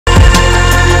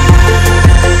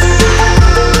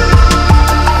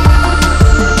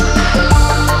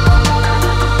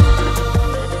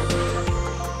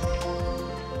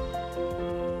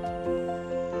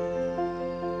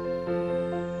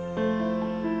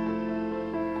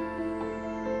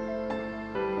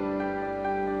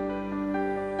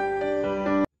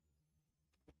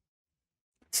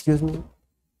Excuse me.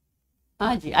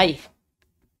 Aye.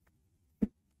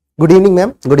 Good evening,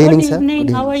 ma'am. Good evening, sir. Good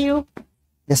evening. How are you?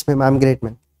 Yes, ma'am. I'm great,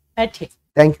 ma'am. Okay.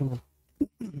 Thank you, ma'am.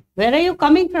 Where are you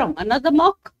coming from? Another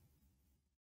mock?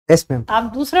 Yes, ma'am.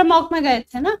 आप दूसरे mock में गए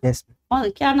थे ना? Yes, ma'am. और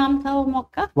क्या नाम था वो मॉक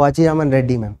का? 𝐁𝐁𝐴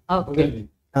रेड्डी, मैम. ओके.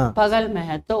 हाँ. बगल में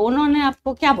है. तो उन्होंने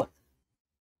आपको क्या बोला?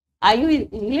 Are you in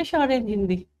English or in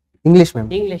Hindi? English,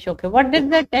 ma'am. English. Okay. What did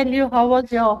they tell you? How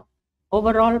was your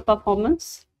overall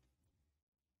performance?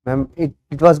 Ma'am,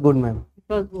 it was good, ma'am.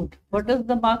 It was good. What is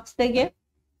the marks they gave?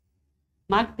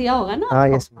 Mark दिया होगा ना? हाँ,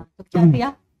 yes, ma'am. तो क्या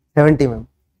दिया? 70, ma'am.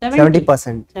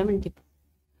 70%. 70.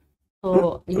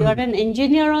 So you are an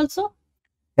engineer also?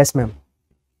 Yes, ma'am.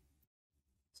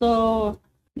 So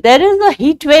there is a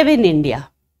heat wave in India.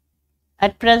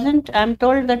 At present, I am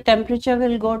told the temperature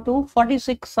will go to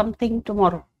 46 something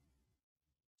tomorrow.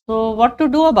 So what to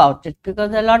do about it?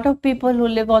 Because a lot of people who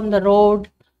live on the road,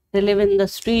 they live in the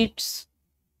streets.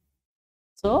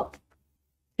 So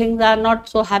things are not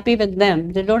so happy with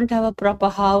them. They don't have a proper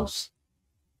house.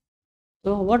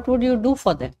 So what would you do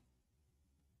for them?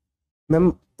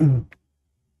 Ma'am,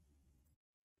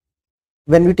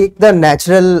 when we take the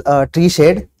natural tree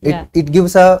shade, it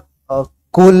gives a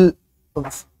cool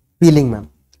feeling, ma'am.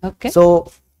 Okay.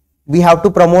 So we have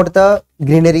to promote the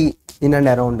greenery in and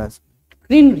around us.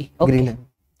 Greenery. Okay. Greenery.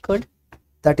 Good.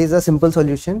 That is a simple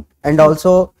solution. And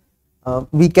also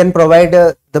we can provide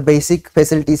the basic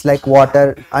facilities like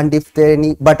water, and if there are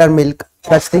any buttermilk,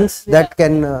 such things that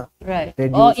can right.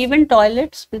 reduce. Or even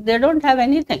toilets, they don't have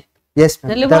anything. Yes,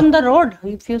 they live on the road,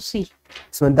 if you see.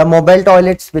 So the mobile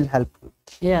toilets will help.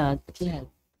 Yeah, it will help.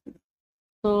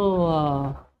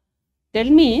 So tell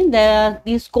me, there are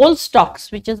these coal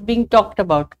stocks which is being talked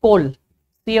about, coal,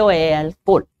 COAL,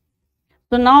 coal.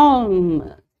 So now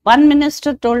one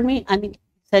minister told me, I mean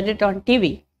said it on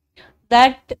TV,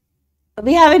 that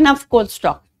we have enough coal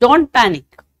stock, don't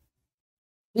panic,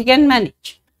 we can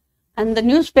manage. And the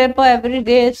newspaper every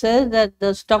day says that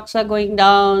the stocks are going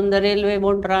down, the railway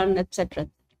won't run, etc.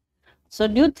 So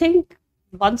do you think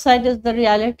one side is the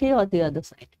reality or the other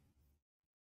side?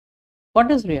 What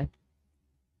is real?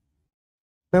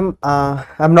 Ma'am,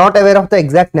 I'm not aware of the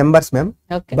exact numbers, ma'am.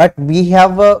 Okay. But we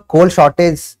have a coal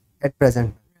shortage at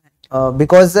present.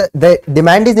 Because the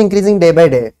demand is increasing day by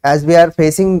day as we are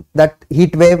facing that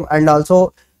heat wave, and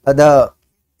also the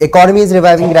economy is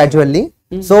reviving gradually.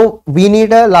 So we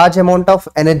need a large amount of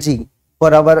energy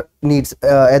for our needs,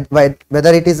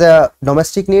 whether it is a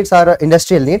domestic needs or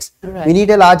industrial needs. Right. We need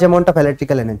a large amount of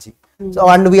electrical energy. So,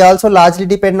 and we also largely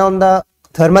depend on the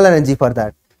thermal energy for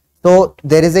that. So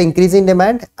there is an increase in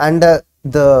demand, and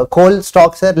the coal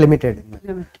stocks are limited.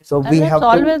 So and we that's have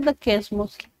always the case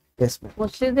mostly. Yes, ma'am.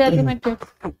 Mostly they are limited.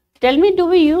 Tell me, do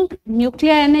we use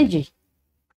nuclear energy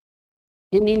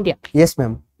in India? Yes,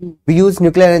 ma'am. We use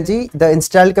nuclear energy. The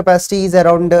installed capacity is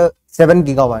around 7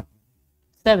 gigawatt.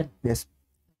 7? Yes.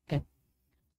 Okay.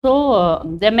 So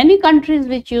there are many countries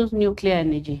which use nuclear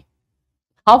energy.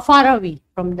 How far are we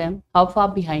from them? How far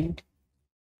behind?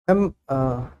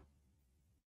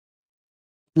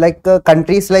 Like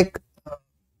countries like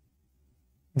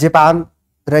Japan,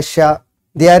 Russia,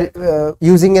 they are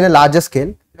using in a larger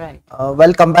scale. Right.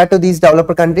 Well, compared to these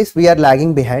developed countries, we are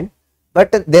lagging behind.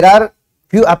 But there are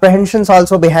few apprehensions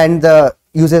also behind the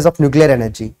uses of nuclear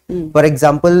energy. For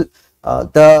example,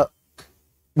 the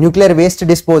nuclear waste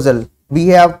disposal.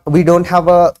 We don't have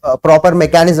a proper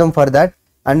mechanism for that,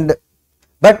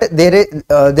 but there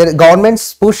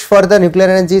government's push for the nuclear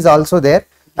energy is also there,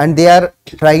 and they are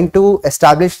trying to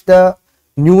establish the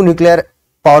new nuclear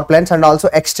power plants and also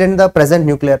extend the present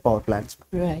nuclear power plants.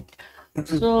 Right.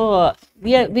 So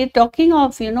we're talking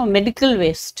of medical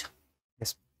waste.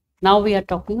 Yes. Now we are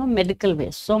talking of medical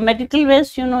waste. So medical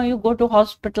waste, you go to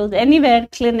hospitals, anywhere,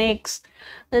 clinics,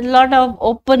 there's a lot of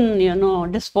open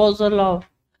disposal of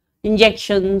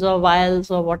injections or vials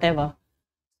or whatever.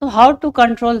 So how to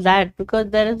control that?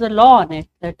 Because there is a law on it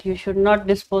that you should not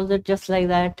dispose it just like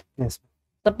that. Yes.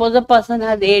 Suppose a person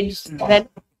has AIDS, then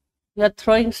you are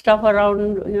throwing stuff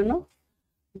around,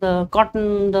 the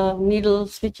cotton, the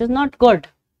needles, which is not good.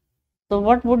 So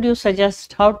what would you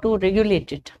suggest? How to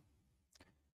regulate it?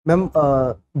 Ma'am,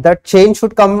 that change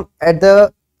should come at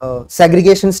the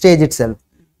segregation stage itself.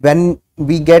 When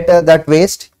we get that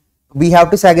waste, we have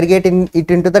to segregate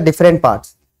it into the different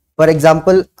parts. For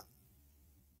example,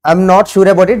 I'm not sure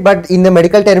about it, but in the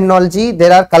medical terminology,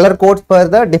 there are color codes for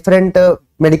the different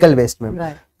medical waste, ma'am.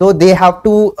 Right. So they have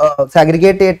to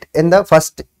segregate it in the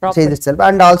first stage itself,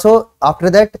 and also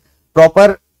after that,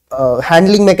 proper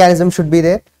handling mechanism should be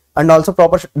there, and also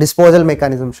proper disposal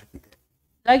mechanism should be there.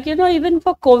 Like even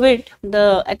for COVID,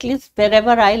 at least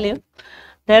wherever I live,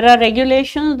 there are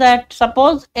regulations that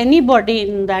suppose anybody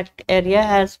in that area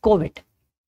has COVID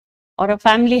or a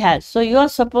family has. So you are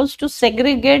supposed to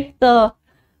segregate the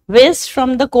waste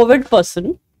from the COVID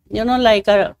person, you know, like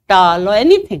a towel or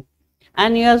anything.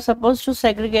 And you are supposed to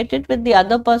segregate it with the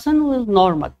other person who is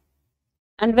normal.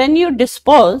 And when you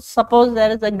dispose, suppose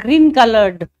there is a green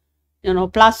colored, you know,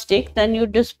 plastic, then you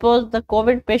dispose the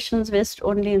COVID patient's waste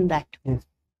only in that. Yes.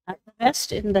 And the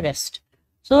rest in the rest.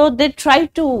 So they try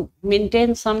to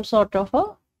maintain some sort of a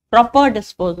proper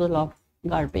disposal of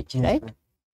garbage, Yes, right? sir.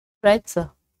 Right, sir.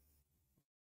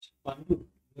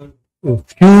 A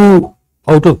few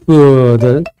out of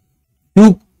the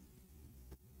few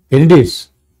candidates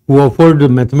who offered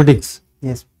mathematics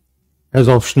Yes. as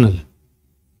optional.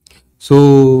 So,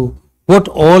 what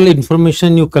all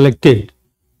information you collected,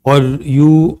 or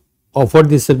you offered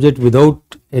this subject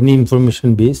without any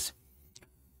information base?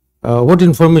 What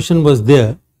information was there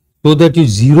so that you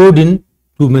zeroed in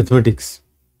to mathematics?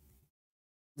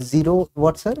 Zero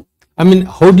what, sir? I mean,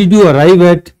 how did you arrive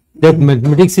at that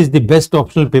mathematics is the best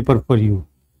optional paper for you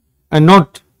and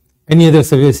not any other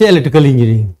subject, say electrical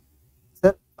engineering?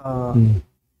 Sir,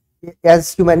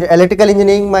 as you mentioned, electrical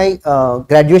engineering, my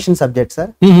graduation subject, sir.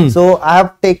 So I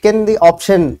have taken the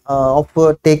option of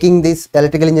taking this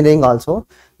electrical engineering also.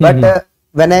 But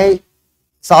when I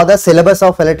saw the syllabus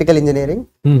of electrical engineering,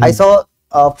 I saw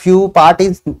a few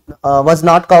parts was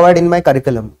not covered in my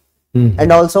curriculum.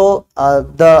 And also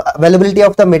the availability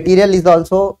of the material is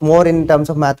also more in terms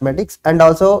of mathematics, and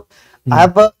also I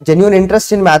have a genuine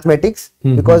interest in mathematics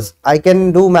because I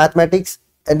can do mathematics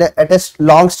at a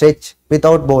long stretch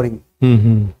without boring.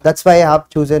 That's why I have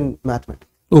chosen mathematics.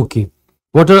 Okay.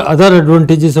 What are other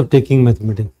advantages of taking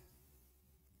mathematics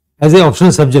as an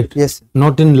optional subject? Yes,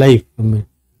 Not in life, I mean,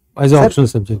 as an optional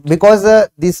subject. because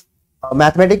this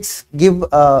mathematics give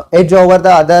edge over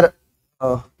the other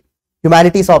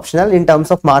humanities optional in terms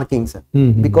of marking, sir.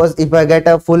 Because if I get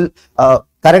a full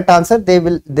correct answer, they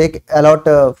allot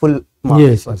full marks.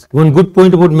 Yes, yes. One good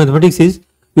point about mathematics is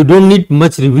you don't need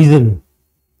much revision.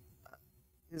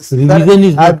 Revision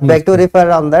is I not beg to refer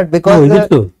on that because is it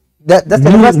so? the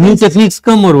syllabus New is- techniques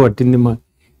come or what in the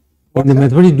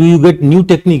mathematics? Do you get new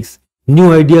techniques,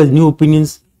 new ideas, new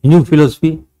opinions, new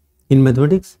philosophy in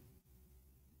mathematics?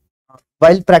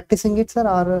 while practicing it, sir,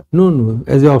 or No.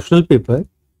 As an optional paper,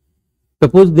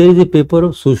 suppose there is a paper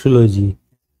of sociology,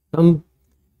 some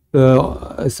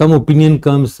opinion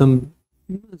comes, some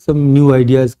new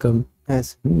ideas come.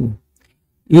 yes,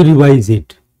 You revise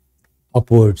it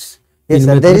upwards. yes, In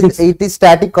sir. mathematics, It is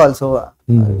static also.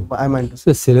 I meant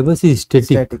the syllabus is static.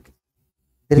 static.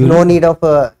 There is no need of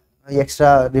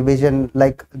extra revision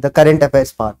like the current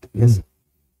affairs part. Yes.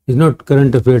 It's not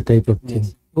current affair type of thing.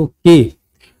 Okay.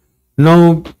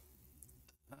 Now,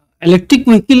 electric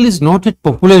vehicle is not yet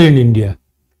popular in India.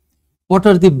 What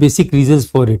are the basic reasons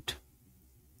for it?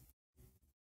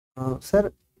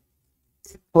 Sir,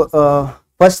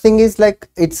 first thing is like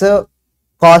it's a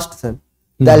cost, sir.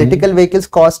 The electrical vehicles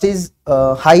cost is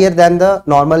higher than the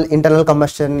normal internal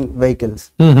combustion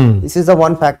vehicles. This is the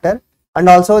one factor, and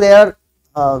also they are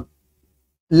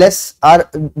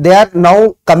they are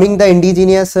now coming, the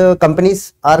indigenous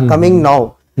companies are coming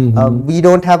now. We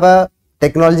don't have a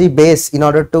technology base in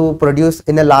order to produce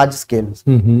in a large scale.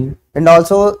 And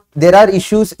also there are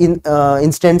issues in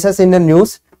instances in the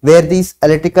news where these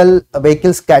electrical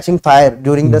vehicles catching fire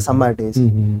during the summer days.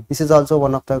 This is also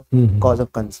one of the cause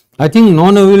of concern. I think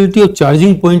non-availability of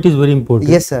charging point is very important.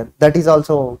 Yes, sir. That is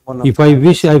also one of If I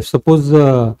wish, I suppose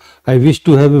I wish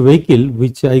to have a vehicle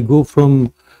which I go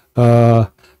from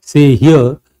say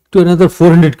here to another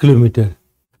 400 kilometer,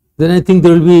 then I think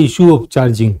there will be issue of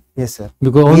charging. Yes, sir.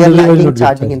 Because We are on the way I will lacking not get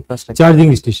charging charged. infrastructure.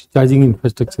 Charging station, charging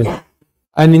infrastructure,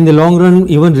 and in the long run,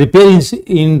 even repair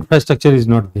infrastructure is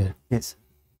not there. Yes.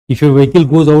 If your vehicle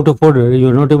goes out of order, you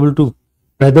are not able to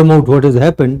fathom out what has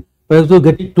happened, perhaps to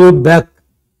get it towed back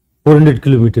 400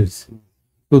 kilometers.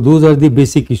 So those are the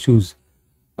basic issues.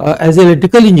 As an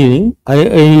electrical engineer,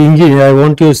 I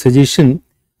want your suggestion.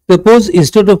 Suppose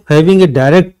instead of having a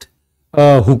direct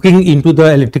hooking into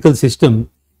the electrical system,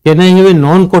 can I have a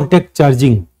non-contact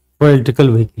charging for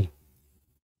electrical vehicle?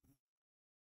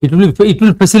 It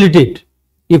will facilitate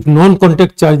if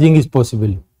non-contact charging is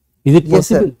possible. Is it Yes,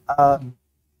 possible? sir.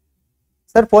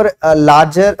 Sir, for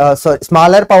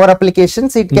smaller power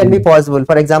applications, it can be possible.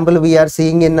 For example, we are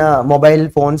seeing in mobile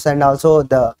phones and also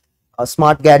the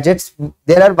smart gadgets,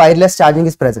 there are wireless charging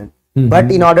is present.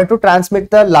 But in order to transmit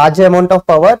the large amount of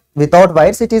power without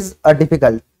wires, it is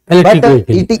difficult.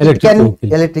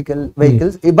 Electrical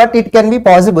vehicles, but it can be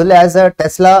possible, as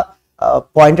Tesla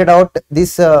pointed out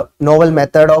this novel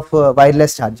method of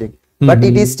wireless charging. but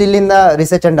it is still in the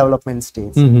research and development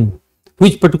stage.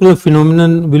 Which particular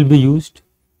phenomenon will be used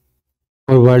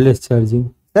for wireless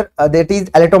charging? Sir, that is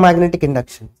electromagnetic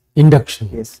induction. Induction.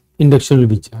 Yes. Induction will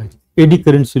be charged. AD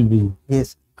currents will be used.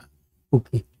 Yes.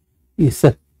 Okay. Yes,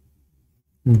 sir.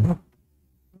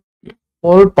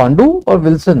 Or Pandu or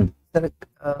Wilson? Sir,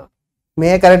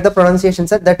 may I correct the pronunciation,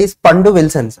 sir? That is Pandu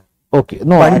Wilson, sir. Okay.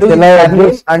 No, Pandu shall is I my name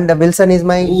address? and Wilson is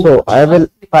my So I will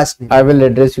first name.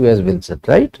 address you as Wilson,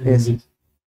 right? Yes.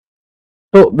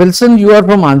 So Wilson, you are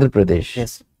from Andhra Pradesh.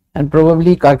 Yes. And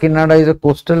probably Kakinada is a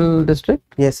coastal district.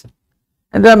 Yes.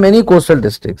 And there are many coastal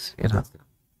districts in Andhra.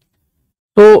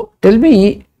 So tell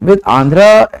me, with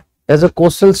Andhra as a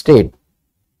coastal state,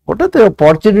 what are the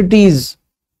opportunities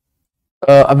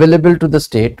available to the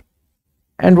state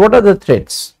and what are the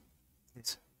threats?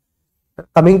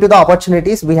 Coming to the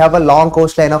opportunities, we have a long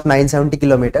coastline of 970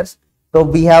 kilometers. So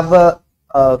we have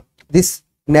this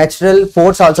natural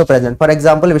ports also present. For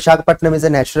example, Visakhapatnam is a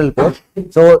natural port.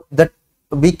 So that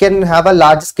we can have a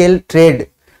large scale trade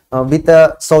with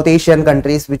South Asian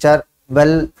countries which are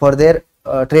well for their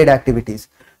trade activities,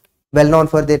 well known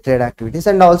for their trade activities,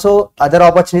 and also other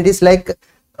opportunities like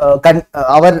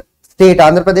our state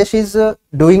Andhra Pradesh is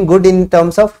doing good in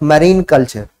terms of marine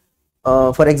culture.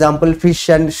 For example, fish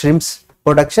and shrimps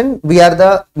production, we are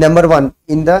the #1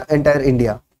 in the entire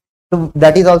India. So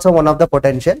that is also one of the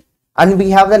potential. And we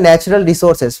have the natural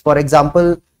resources, for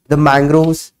example, the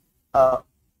mangroves,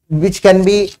 which can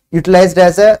be utilized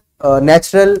as a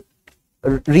natural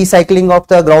recycling of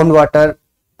the groundwater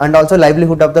and also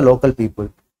livelihood of the local people.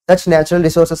 Such natural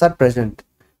resources are present.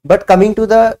 But coming to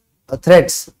the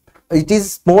threats, it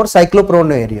is more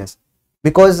cycloprone areas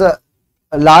because a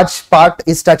large part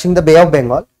is touching the Bay of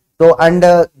Bengal. So, and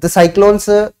the cyclone's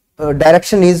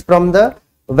direction is from the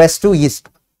west to east,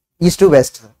 east to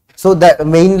west. So that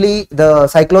mainly the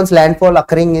cyclones landfall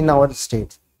occurring in our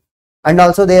state. And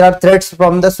also there are threats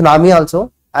from the tsunami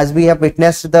also, as we have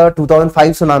witnessed the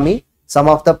 2005 tsunami. Some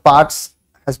of the parts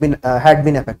has been had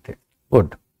been affected.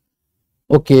 Good.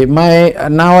 Okay,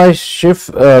 now I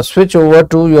switch over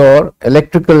to your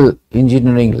electrical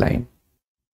engineering line.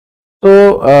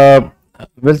 So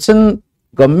Wilson,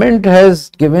 government has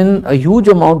given a huge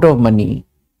amount of money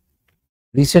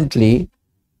recently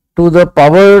to the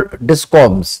power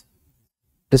discoms,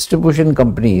 distribution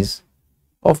companies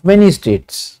of many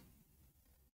states.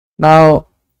 Now,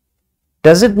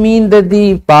 does it mean that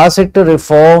the power sector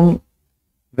reform,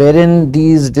 wherein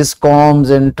these discoms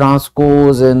and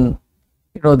transcos and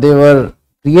they were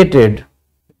created,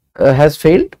 has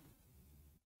failed?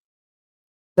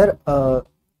 Sir,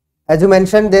 as you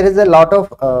mentioned, there is a lot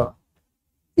of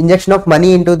injection of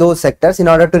money into those sectors in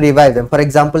order to revive them. For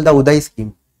example, the Uday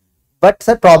scheme. But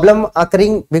sir, problem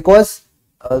occurring because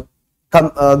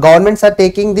governments are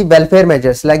taking the welfare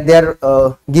measures, like they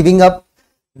are giving up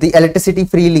the electricity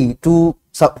freely to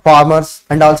farmers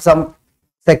and also some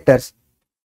sectors.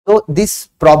 So this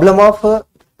problem of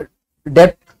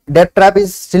debt trap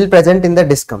is still present in the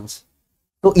discoms.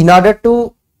 So in order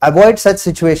to avoid such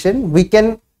situation, we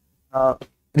can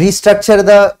restructure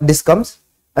the discoms,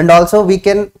 and also we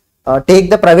can take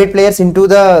the private players into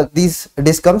these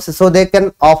discoms so they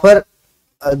can offer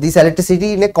this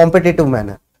electricity in a competitive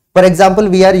manner. For example,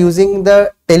 we are using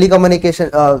the telecommunication,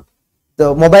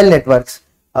 the mobile networks.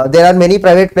 There are many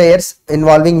private players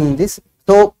involving in this.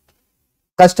 So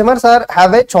customers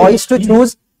have a choice to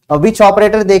choose which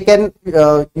operator they can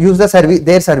use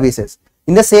their services.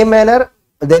 In the same manner,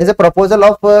 there is a proposal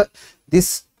of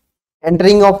this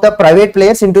entering of the private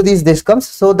players into these discoms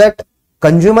so that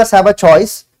consumers have a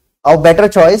choice, a better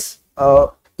choice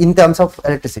in terms of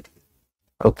electricity.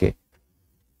 Okay.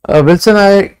 Wilson,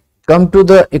 I come to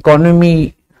the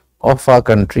economy of our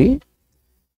country.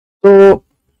 So,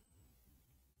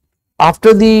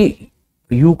 after the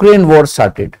Ukraine war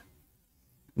started,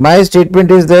 my statement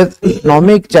is that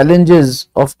economic challenges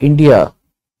of India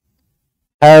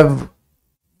have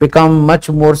become much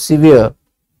more severe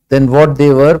than what they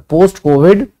were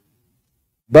post-COVID,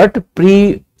 but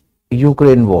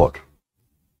pre-Ukraine war.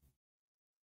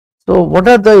 So, what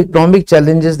are the economic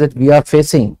challenges that we are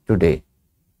facing today?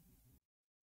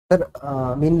 Sir,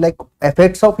 I mean, like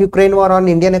effects of Ukraine war on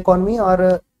Indian economy,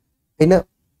 or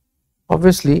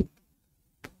obviously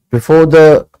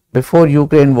before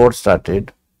Ukraine war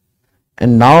started,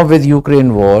 and now with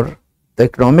Ukraine war, the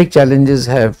economic challenges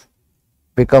have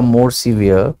become more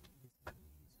severe.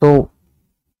 So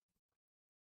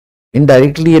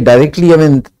indirectly, directly, I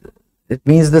mean, it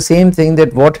means the same thing,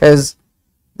 that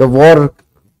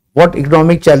what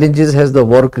economic challenges has the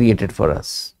war created for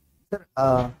us?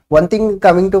 Sir, one thing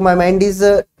coming to my mind is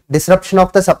disruption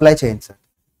of the supply chain. Sir.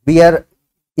 We are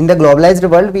in the globalized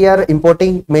world, we are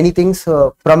importing many things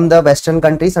from the Western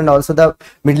countries and also the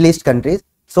Middle East countries.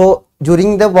 So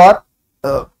during the war,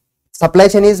 supply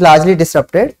chain is largely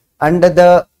disrupted, and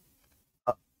the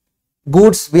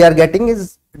goods we are getting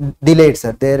is delayed,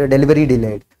 sir. Their delivery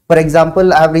delayed. For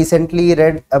example, I have recently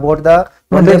read about the.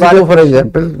 Let's go for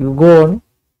example. You go on.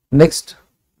 Next,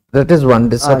 that is one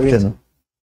disruption. Yes.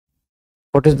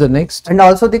 What is the next? And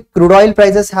also the crude oil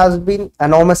prices has been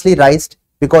enormously raised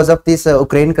because of this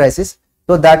Ukraine crisis.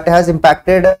 So that has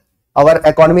impacted our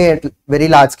economy at very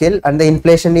large scale, and the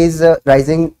inflation is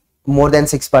rising more than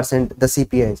 6%. The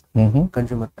CPI is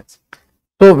consumer price.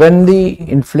 So when the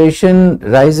inflation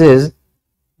rises,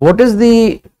 what is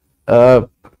the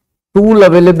tool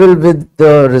available with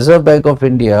the Reserve Bank of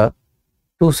India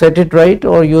to set it right,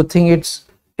 or you think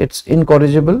it's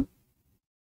incorrigible?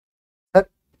 Sir,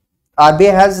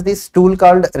 RBI has this tool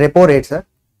called repo rate, sir.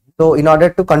 So in order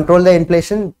to control the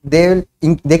inflation, they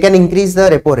can increase the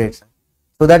repo rates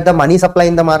so that the money supply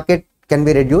in the market can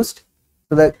be reduced,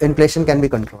 so that inflation can be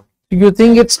controlled. You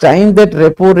think it's time that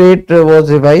repo rate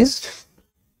was revised?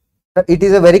 It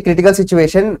is a very critical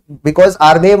situation because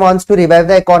RBI wants to revive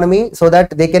the economy so that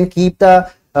they can keep the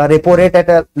repo rate at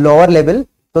a lower level,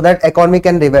 so that economy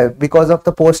can revive because of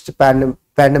the post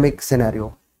pandemic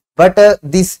scenario. But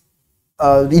this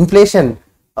inflation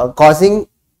causing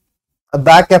a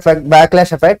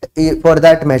backlash effect for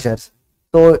that measures.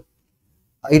 So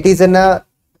it is in a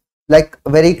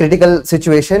very critical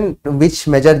situation, which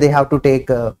measure they have to take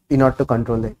in order to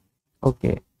control it.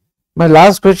 Okay. My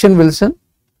last question, Wilson.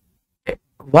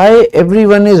 Why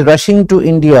everyone is rushing to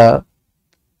India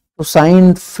to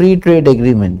sign free trade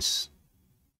agreements?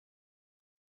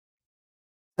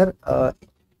 Sir,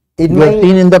 you have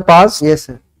seen in the past? Yes,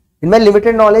 sir. In my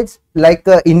limited knowledge,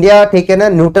 India taken a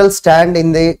neutral stand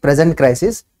in the present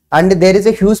crisis, and there is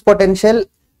a huge potential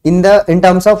in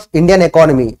terms of Indian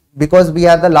economy, because we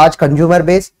are the large consumer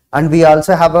base and we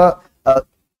also have a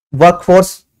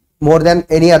workforce more than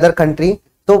any other country.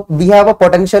 So we have a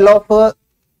potential of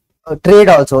trade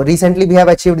also. Recently we have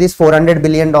achieved this $400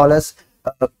 billion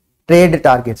trade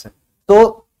targets.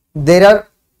 So there are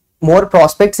more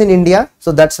prospects in India,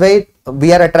 so that's why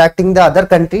we are attracting the other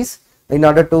countries in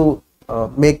order to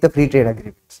make the free trade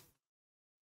agreements.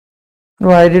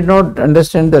 No, I did not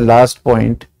understand the last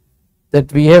point,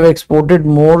 that we have exported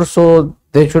more, so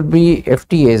there should be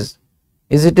FTAs.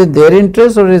 Is it in their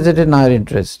interest or is it in our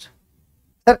interest?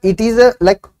 Sir, it is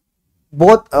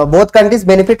both countries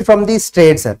benefit from these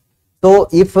trades, sir. So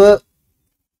if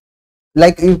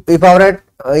if our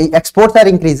exports are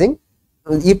increasing,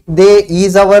 if they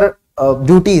ease our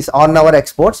duties on our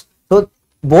exports, so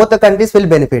both the countries will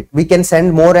benefit. We can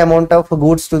send more amount of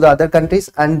goods to the other countries,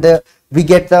 and we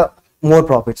get the more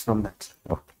profits from that.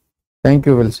 Okay. Thank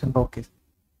you, Wilson. Okay.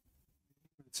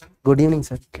 Good evening,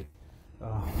 sir. Okay.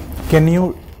 Can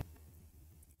you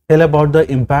tell about the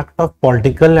impact of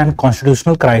political and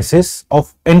constitutional crisis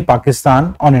in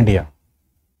Pakistan on India?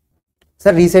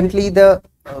 Sir, recently the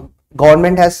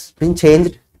government has been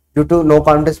changed due to no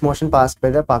contest motion passed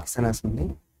by the Pakistan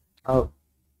Assembly.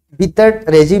 With that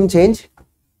regime change,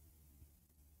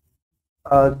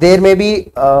 there may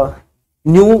be a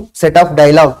new set of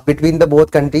dialogue between the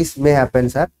both countries may happen,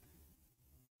 sir.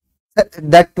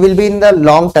 That will be in the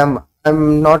long term.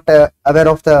 I'm not aware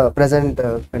of the present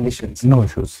conditions. No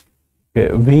issues.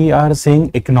 Okay. We are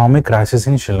seeing economic crisis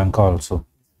in Sri Lanka also.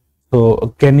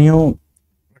 So can you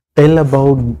tell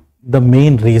about the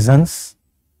main reasons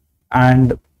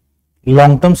and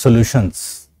long-term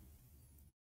solutions?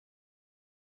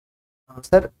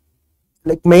 Sir,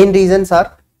 main reasons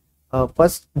are,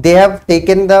 first, they have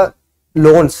taken the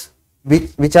loans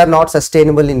which are not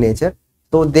sustainable in nature.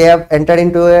 So they have entered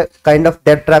into a kind of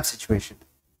debt trap situation.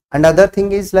 Another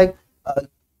thing is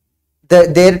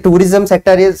their tourism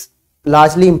sector is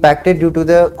largely impacted due to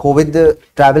the COVID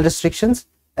travel restrictions,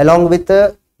 along with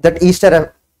that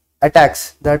Easter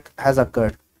attacks that has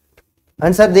occurred.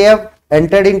 And sir, they have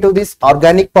entered into this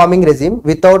organic farming regime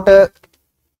without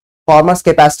farmers'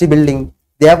 capacity building.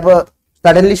 They have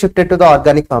suddenly shifted to the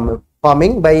organic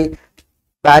farming by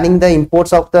banning the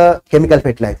imports of the chemical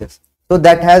fertilizers. So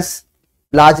that has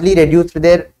largely reduced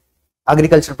their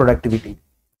agricultural productivity.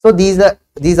 So these are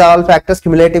all factors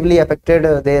cumulatively affected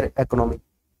their economic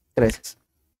crisis.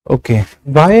 Okay.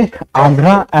 Why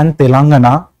Andhra and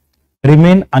Telangana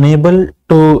remain unable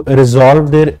to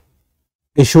resolve their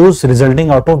issues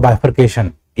resulting out of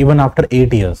bifurcation even after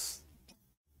 8 years?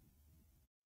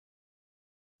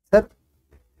 Sir,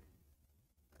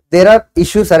 there are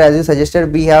issues, sir, as you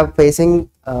suggested. We have facing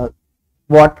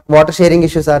water sharing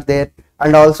issues are there,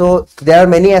 and also there are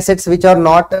many assets which are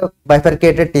not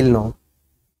bifurcated till now.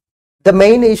 the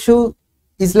main issue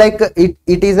is like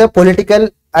it is a political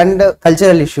and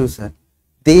cultural issue, sir.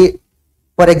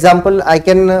 For example, I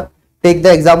can take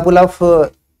the example of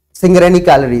Singareni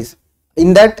Galleries.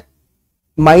 In that,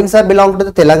 mines are belong to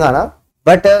the Telangana,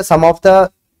 but some of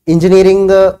the engineering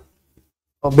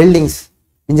buildings,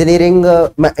 engineering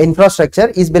infrastructure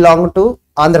is belong to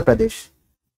Andhra Pradesh.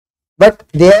 But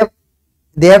they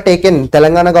have taken,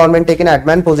 Telangana government taken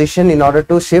advanced position in order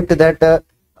to shift that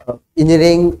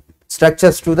engineering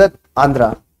structures to the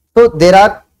Andhra. So there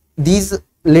are these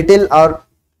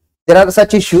there are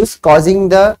such issues causing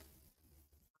the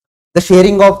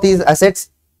sharing of these assets.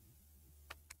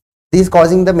 These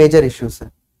causing the major issues,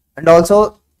 and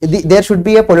also there should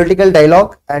be a political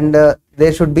dialogue, and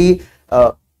there should be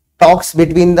talks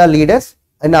between the leaders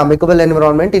in an amicable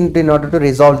environment in order to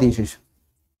resolve these issues.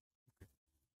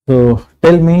 So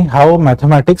tell me how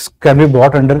mathematics can be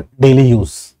brought under daily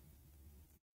use.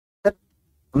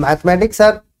 Mathematics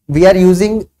we are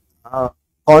using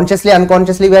consciously,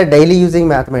 unconsciously, we are daily using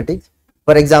mathematics.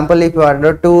 For example, if you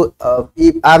are to,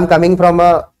 if I am coming from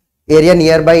a area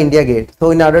nearby India Gate,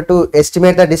 so in order to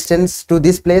estimate the distance to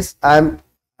this place,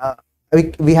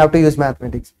 we have to use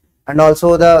mathematics. And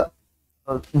also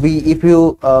if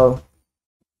you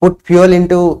put fuel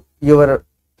into your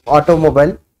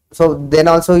automobile, so then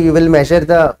also you will measure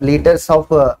the liters of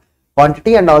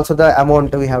quantity and also the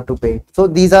amount we have to pay. So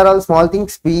these are all small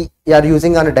things we are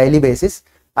using on a daily basis,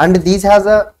 and these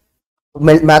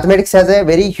mathematics has a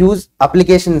very huge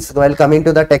applications while coming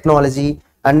to the technology,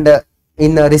 and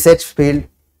in research field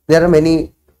there are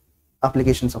many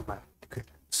applications of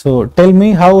mathematics. So tell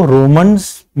me how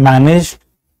Romans managed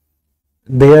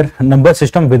their number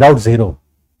system without zero.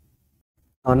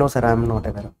 No sir, I am not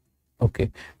aware of.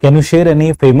 Okay, can you share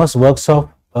any famous works of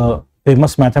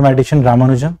famous mathematician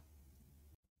Ramanujan?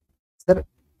 Sir,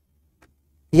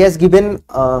 he has given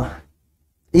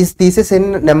his thesis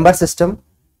in number system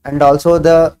and also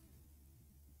the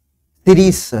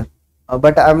series, sir.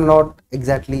 But I am not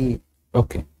exactly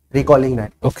recalling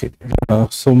that. Okay.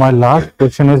 So my last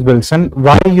question is, Wilson,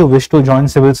 why you wish to join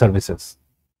civil services?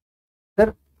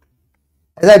 Sir,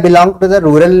 as I belong to the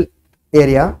rural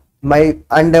area, my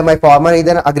farmer is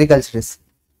an agriculturist,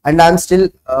 and I am still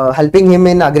helping him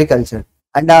in agriculture.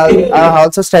 And I have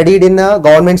also studied in a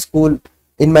government school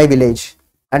in my village,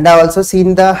 and I have also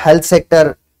seen the health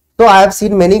sector. So I have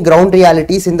seen many ground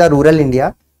realities in the rural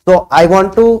India. So I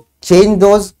want to change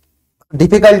those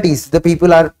difficulties the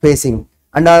people are facing,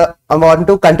 and I want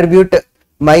to contribute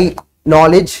my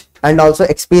knowledge and also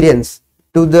experience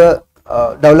to the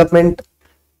development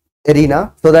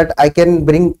arena, so that I can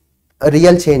bring a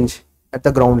real change at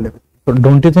the ground level. So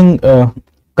don't you think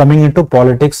coming into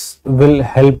politics will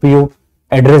help you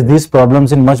address these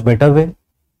problems in much better way?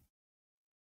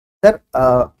 Sir,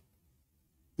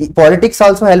 politics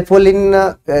also helpful in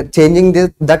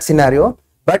changing that scenario,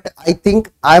 but I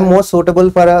think I am more suitable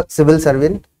for a civil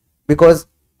servant because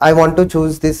I want to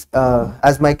choose this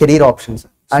as my career options.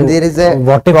 So and there is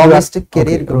a promised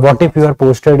career growth. What if you are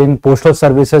posted in postal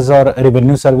services or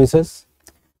revenue services?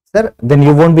 Sir, then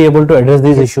you won't be able to address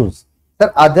these issues.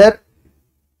 Sir,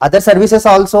 other services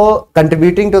also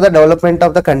contributing to the development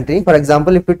of the country. For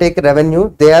example, if you take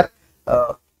revenue, they are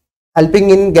helping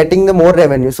in getting the more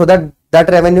revenue, so that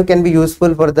revenue can be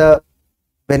useful for the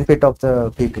benefit of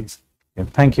the people.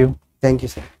 Thank you. Thank you,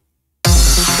 sir.